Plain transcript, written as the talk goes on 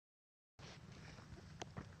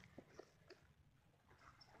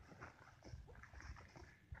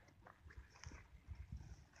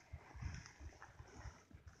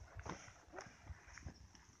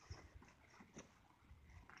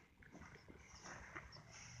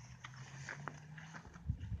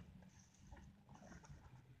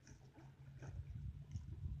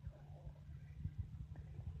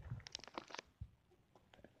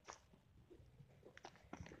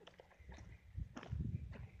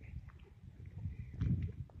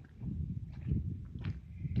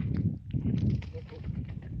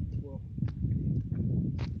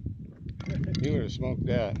You would have smoked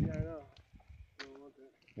that. Yeah, I know. I don't want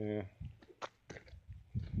that. Yeah.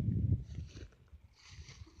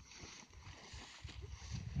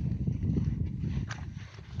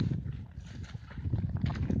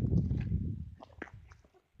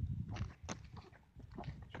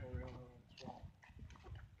 Try around on this wall.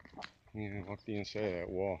 Yeah, walk the inside of that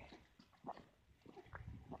wall.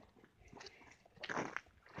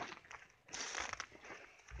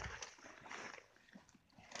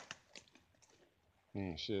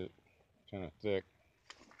 Shit, kind of thick.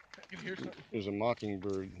 You can hear something. There's a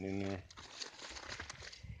mockingbird in there.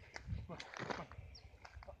 Come on, come on.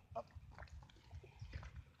 Up.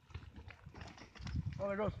 Oh,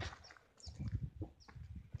 there goes.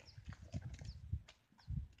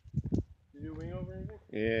 Did you wing over anything?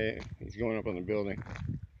 Yeah, he's going up on the building.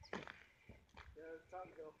 Yeah, it's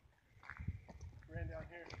Cottontail. Ran down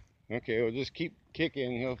here. Okay, well just keep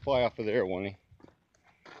kicking. He'll fly off of there, won't he?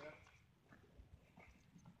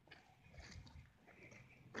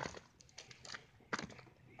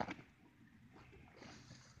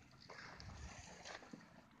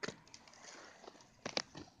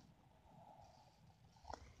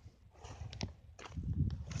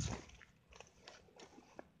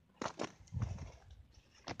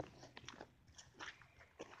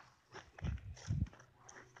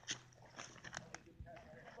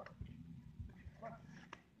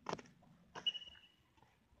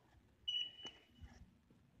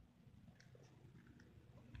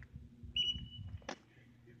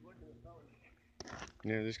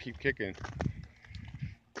 Yeah, just keep kicking.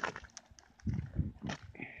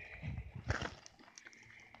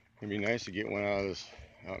 It'd be nice to get one out of this,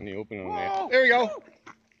 out in the open on that. There we go.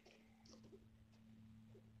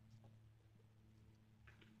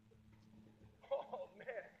 Oh, man.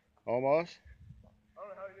 Almost. I don't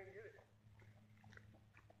know how you didn't get it.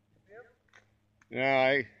 See him? No,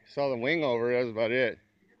 I saw the wing over. That was about it.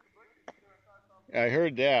 I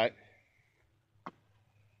heard that.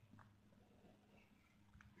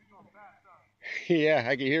 He's going fast, huh? Yeah,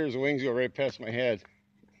 I could hear his wings go right past my head,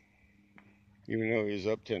 even though he was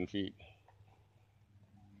up 10 feet.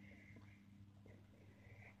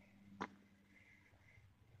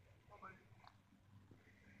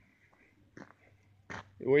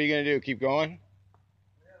 What are you gonna do? Keep going?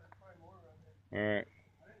 Yeah, there's probably more around here. All right.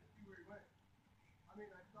 I didn't see where he went. I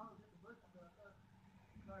mean, I saw him hit the bushes, but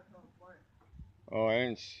I saw him flying. Oh, I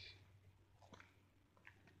didn't.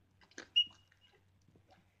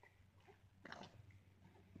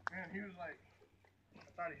 Man, he was like, I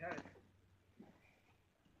thought he had it.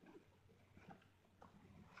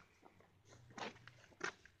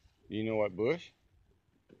 Do you know what bush?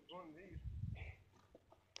 It's one of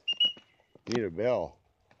these. Need a bell.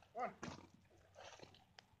 Come on.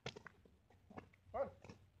 Come on.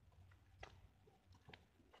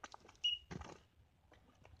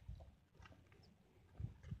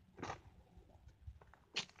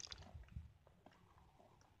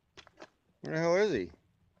 Where the hell is he?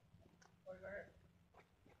 Oh, he's right here.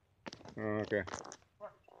 Oh, okay. Come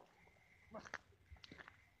on. Come on.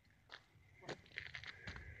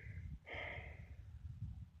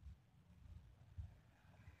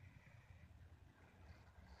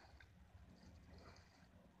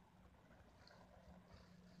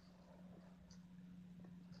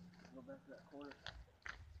 Go back to that corner.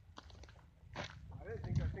 I didn't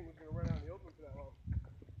think that thing was going to run out in the open for that long.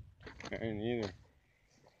 I didn't either.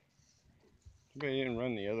 Too bad he didn't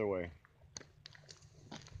run the other way.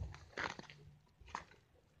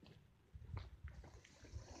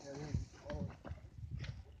 Yeah, he was falling.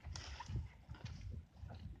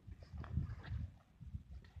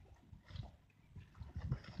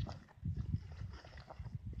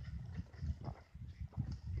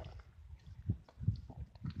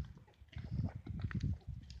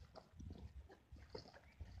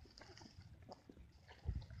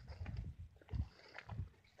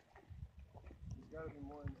 There's got to be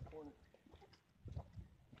more in the corner.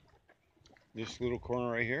 This little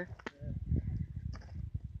corner right here? Yeah.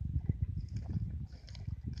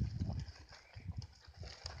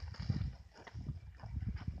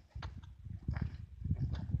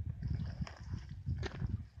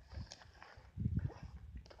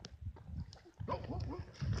 Oh, whoop, whoop.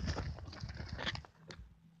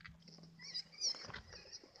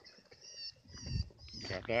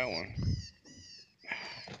 Got that one.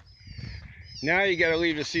 Now you gotta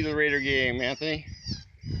leave to see the Raider game, Anthony.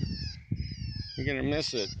 You're gonna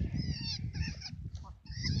miss it.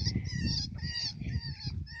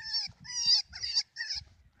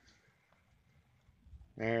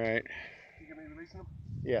 All right. You gonna be releasing him?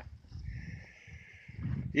 Yeah.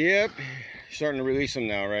 Yep. starting to release them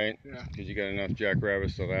now, right? Yeah. Because you got enough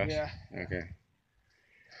jackrabbits to last? Yeah. Okay.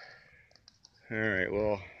 Alright,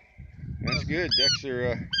 well, that's good.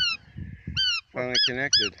 Dexter finally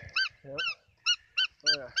connected. Yep.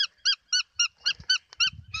 Oh, yeah.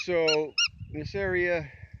 So, this area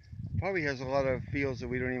probably has a lot of fields that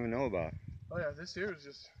we don't even know about. Oh, yeah. This here is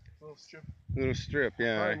just a little strip. Little strip,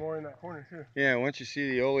 yeah. Probably more in that corner, too. Yeah, once you see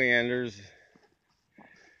the oleanders, a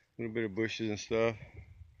little bit of bushes and stuff,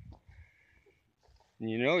 and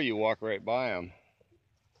you know you walk right by them.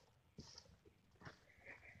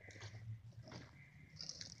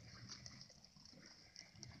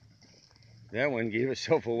 That one gave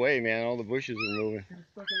itself away, man. All the bushes are moving. He was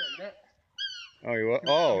stuck in that net. Oh, you what? He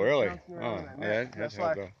was Oh, really? bouncing around in Oh, that net. that's why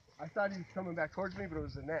helped out. I thought he was coming back towards me, but it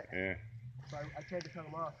was the net. Yeah. So I tried to cut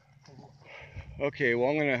him off. Okay, well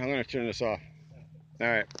I'm gonna turn this off. All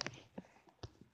right.